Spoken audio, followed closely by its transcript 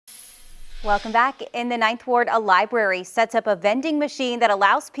Welcome back. In the Ninth Ward, a library sets up a vending machine that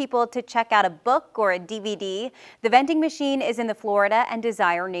allows people to check out a book or a DVD. The vending machine is in the Florida and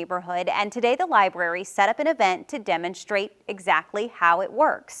Desire neighborhood, and today the library set up an event to demonstrate exactly how it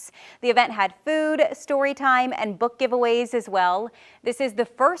works. The event had food, story time, and book giveaways as well. This is the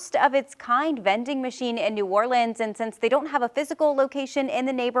first of its kind vending machine in New Orleans, and since they don't have a physical location in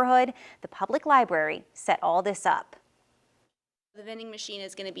the neighborhood, the public library set all this up. The vending machine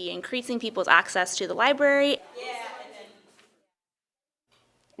is going to be increasing people's access to the library.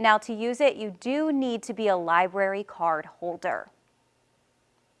 Now, to use it, you do need to be a library card holder.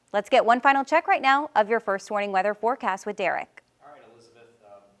 Let's get one final check right now of your first warning weather forecast with Derek.